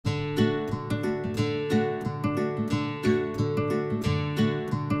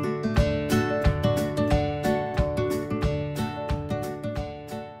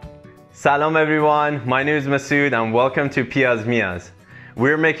Salam everyone, my name is Masoud and welcome to Piaz Miaz.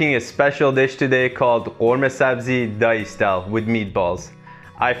 We're making a special dish today called Ghormeh Sabzi Dai style with meatballs.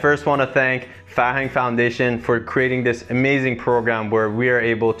 I first want to thank Farhang Foundation for creating this amazing program where we are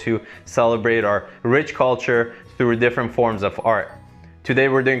able to celebrate our rich culture through different forms of art. Today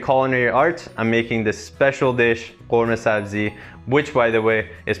we're doing culinary arts. I'm making this special dish, Ghormeh Sabzi, which by the way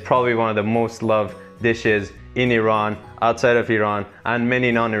is probably one of the most loved dishes in Iran, outside of Iran, and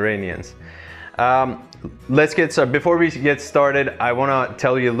many non-Iranians. Let's get started. Before we get started, I want to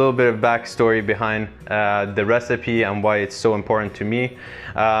tell you a little bit of backstory behind the recipe and why it's so important to me.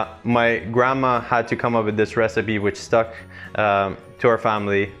 My grandma had to come up with this recipe which stuck to our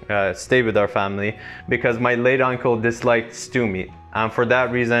family, stayed with our family, because my late uncle disliked stew meat. And for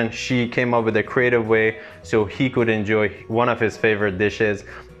that reason, she came up with a creative way so he could enjoy one of his favorite dishes.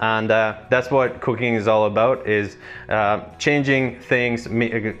 And that's what cooking is all about, is changing things,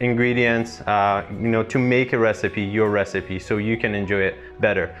 ingredients, to make a recipe your recipe so you can enjoy it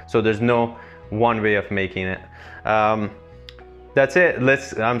better. So there's no one way of making it. That's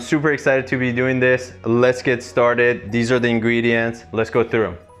it. I'm super excited to be doing this. Let's get started. These are the ingredients. Let's go through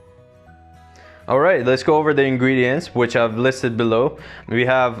them. All right, let's go over the ingredients, which I've listed below. We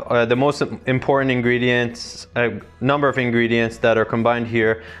have the most important ingredients, a number of ingredients that are combined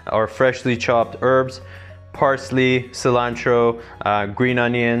here are freshly chopped herbs, parsley, cilantro, green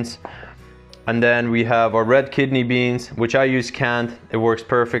onions, and then we have our red kidney beans, which I use canned. It works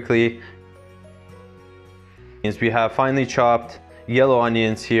perfectly. We have finely chopped yellow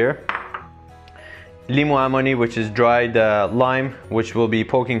onions here, limu amani, which is dried lime, which will be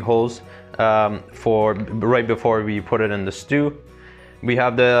poking holes for right before we put it in the stew. We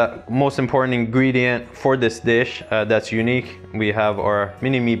have the most important ingredient for this dish that's unique. We have our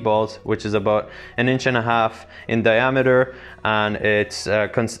mini meatballs, which is about 1.5 inches in diameter, and it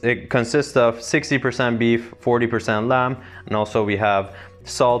consists of 60% beef, 40% lamb, and also we have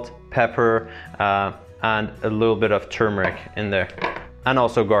salt, pepper, and a little bit of turmeric in there, and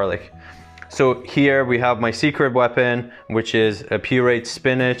also garlic. So here we have my secret weapon, which is a pureed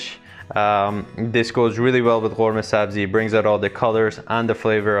spinach. This goes really well with Ghormeh Sabzi. It brings out all the colors and the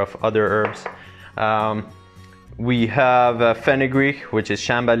flavor of other herbs. We have fenugreek, which is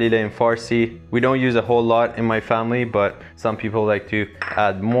shambalile in Farsi. We don't use a whole lot in my family, but some people like to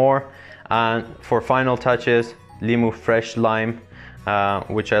add more. And for final touches, limu fresh lime,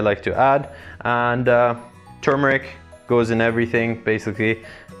 which I like to add. And turmeric goes in everything, basically,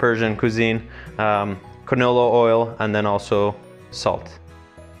 Persian cuisine, canola oil, and then also salt.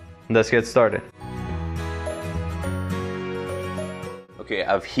 Let's get started. Okay,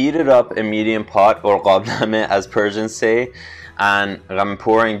 I've heated up a medium pot, or ghabname as Persians say, and I'm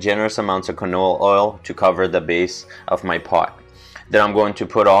pouring generous amounts of canola oil to cover the base of my pot. Then I'm going to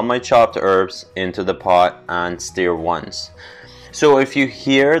put all my chopped herbs into the pot and stir once. So if you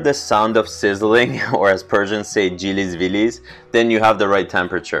hear the sound of sizzling, or as Persians say, jilis vilis, then you have the right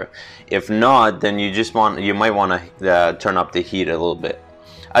temperature. If not, then you might want to turn up the heat a little bit.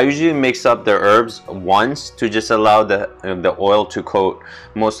 I usually mix up the herbs once to just allow the oil to coat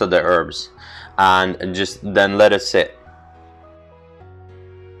most of the herbs, and just then let it sit.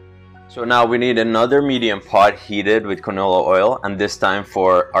 So now we need another medium pot heated with canola oil, and this time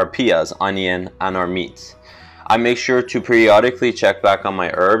for our piaz, onion, and our meats. I make sure to periodically check back on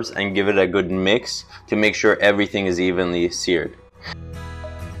my herbs and give it a good mix to make sure everything is evenly seared.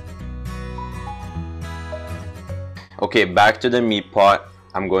 Okay, back to the meat pot.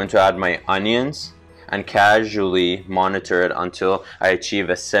 I'm going to add my onions and casually monitor it until I achieve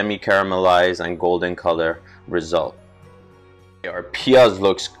a semi-caramelized and golden color result. Our piaz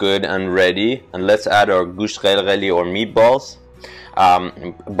looks good and ready, and let's add our gush ghelgheli or meatballs.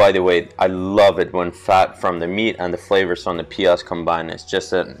 By the way, I love it when fat from the meat and the flavors from the piaz combine. It's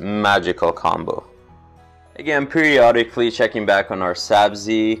just a magical combo. Again, periodically checking back on our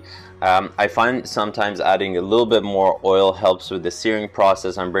sabzi. I find sometimes adding a little bit more oil helps with the searing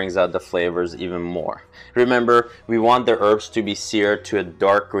process and brings out the flavors even more. Remember, we want the herbs to be seared to a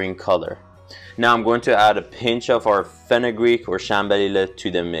dark green color. Now I'm going to add a pinch of our fenugreek or shambalile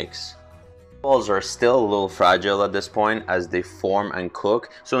to the mix. Meatballs are still a little fragile at this point as they form and cook,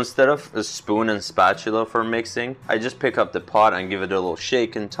 so instead of a spoon and spatula for mixing, I just pick up the pot and give it a little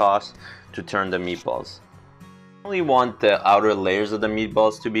shake and toss to turn the meatballs. I only want the outer layers of the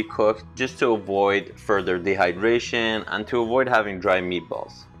meatballs to be cooked just to avoid further dehydration and to avoid having dry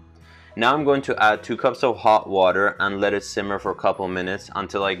meatballs. Now I'm going to add 2 cups of hot water and let it simmer for a couple minutes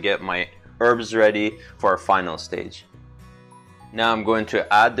until I get my herbs ready for our final stage. Now I'm going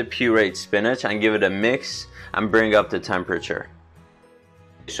to add the pureed spinach and give it a mix and bring up the temperature.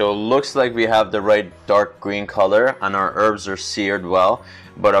 So it looks like we have the right dark green color and our herbs are seared well,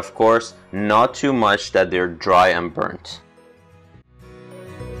 but of course not too much that they're dry and burnt.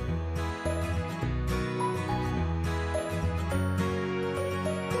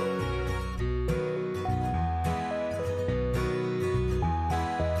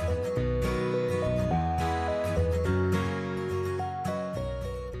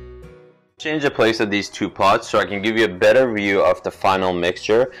 Change the place of these two pots so I can give you a better view of the final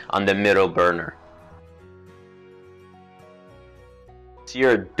mixture on the middle burner. So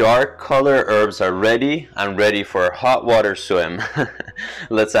your dark color herbs are ready and ready for a hot water swim.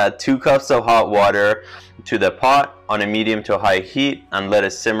 Let's add 2 cups of hot water to the pot on a medium to high heat and let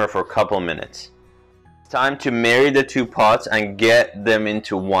it simmer for a couple minutes. It's time to marry the 2 pots and get them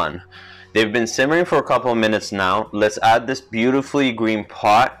into one. They've been simmering for a couple of minutes now. Let's add this beautifully green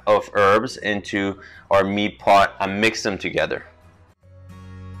pot of herbs into our meat pot and mix them together.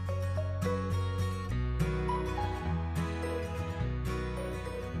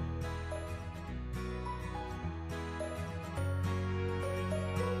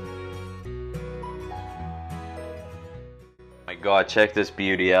 My God, check this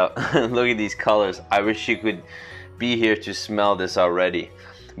beauty out. Look at these colors. I wish you could be here to smell this already.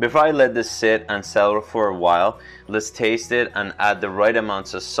 Before I let this sit and settle for a while, let's taste it and add the right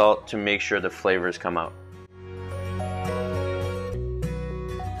amounts of salt to make sure the flavors come out.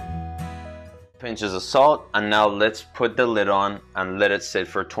 Pinches of salt, and now let's put the lid on and let it sit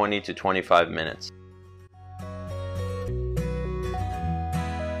for 20 to 25 minutes.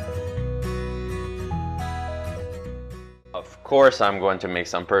 Of course I'm going to make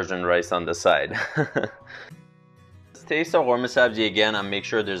some Persian rice on the side. Taste our Ghormeh Sabzi again and make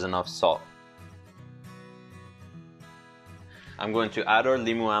sure there's enough salt. I'm going to add our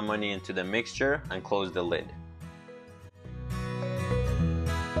limu amani into the mixture and close the lid.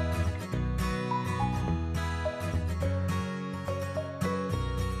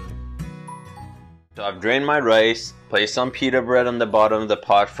 So I've drained my rice, placed some pita bread on the bottom of the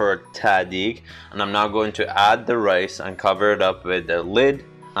pot for tahdig, and I'm now going to add the rice and cover it up with a lid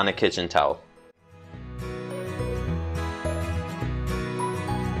and a kitchen towel.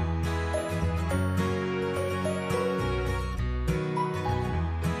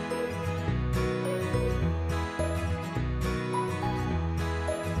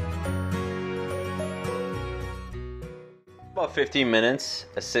 About 15 minutes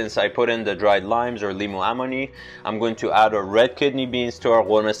since I put in the dried limes or limu amani, I'm going to add our red kidney beans to our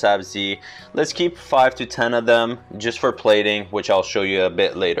Ghormeh Sabzi. Let's keep 5 to 10 of them just for plating, which I'll show you a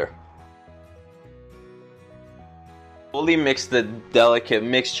bit later. Fully mix the delicate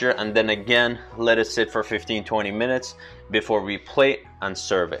mixture and then again let it sit for 15-20 minutes before we plate and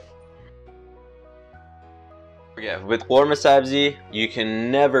serve it. Yeah, with Ghormeh Sabzi, you can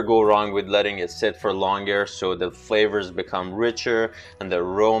never go wrong with letting it sit for longer so the flavors become richer and the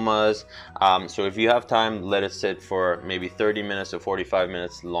aromas. So if you have time, let it sit for maybe 30 minutes to 45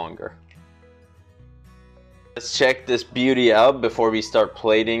 minutes longer. Let's check this beauty out before we start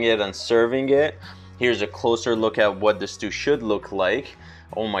plating it and serving it. Here's a closer look at what the stew should look like.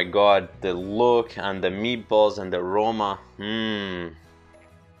 Oh my God, the look and the meatballs and the aroma.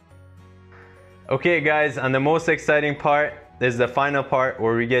 Okay guys, and the most exciting part is the final part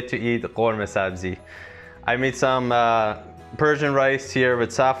where we get to eat Ghormeh Sabzi. I made some Persian rice here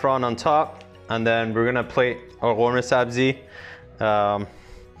with saffron on top, and then we're gonna plate our Ghormeh Sabzi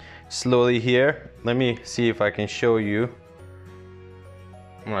slowly here. Let me see if I can show you.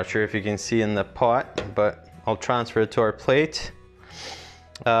 I'm not sure if you can see in the pot, but I'll transfer it to our plate.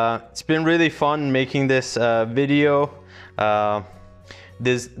 It's been really fun making this video.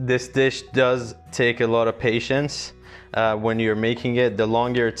 This dish does take a lot of patience when you're making it. The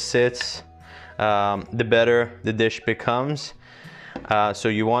longer it sits, the better the dish becomes. So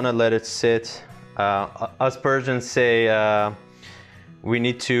you want to let it sit. Us Persians say we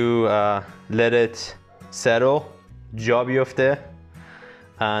need to let it settle, ja biofte,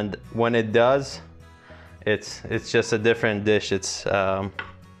 and when it does, it's just a different dish. It's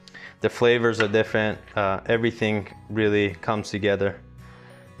the flavors are different. Everything really comes together.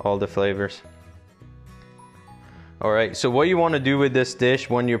 All the flavors. All right, so what you want to do with this dish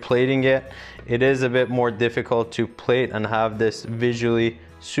when you're plating it, it is a bit more difficult to plate and have this visually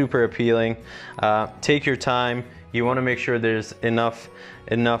super appealing. Take your time. You want to make sure there's enough,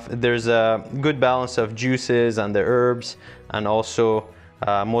 there's a good balance of juices and the herbs, and also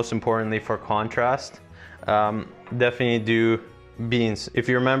most importantly for contrast, definitely do beans. If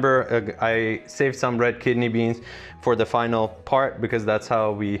you remember, I saved some red kidney beans for the final part because that's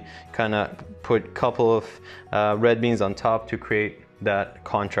how we kind of put a couple of red beans on top to create that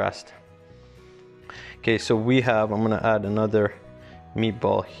contrast. Okay, so we have, I'm gonna add another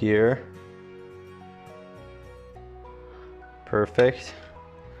meatball here. Perfect.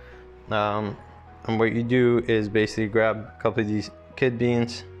 And what you do is basically grab a couple of these kidney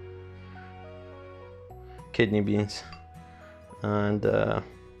beans, and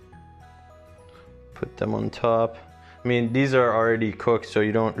put them on top. I mean, these are already cooked, so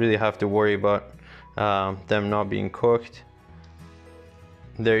you don't really have to worry about them not being cooked.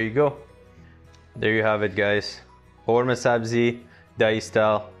 There you go. There you have it, guys. Ghormeh Sabzi, Dahi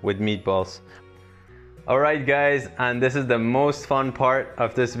style with meatballs. Alright guys, and this is the most fun part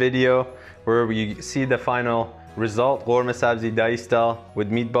of this video, where we see the final result, Ghormeh Sabzi Dahi style with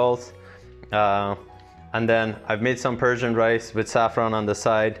meatballs. And then I've made some Persian rice with saffron on the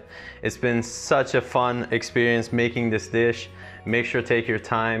side. It's been such a fun experience making this dish. Make sure to take your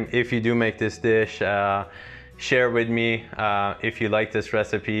time. If you do make this dish, share with me if you like this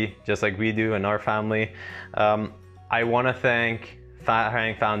recipe, just like we do in our family. I want to thank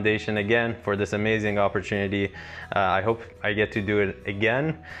Farhang Foundation again for this amazing opportunity. I hope I get to do it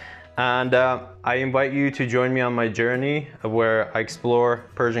again. And I invite you to join me on my journey where I explore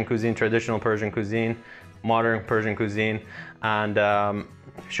Persian cuisine, traditional Persian cuisine, modern Persian cuisine, and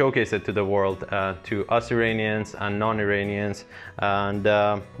showcase it to the world, to us Iranians and non-Iranians. And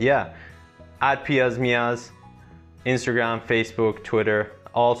yeah, at Piaz Miaz, Instagram, Facebook, Twitter,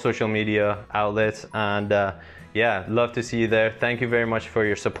 all social media outlets. And yeah, love to see you there. Thank you very much for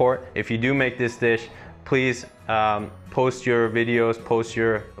your support. If you do make this dish, please post your videos, post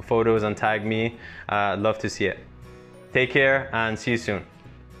your photos, and tag me. Love to see it. Take care and see you soon.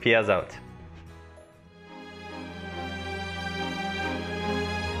 Piaz out.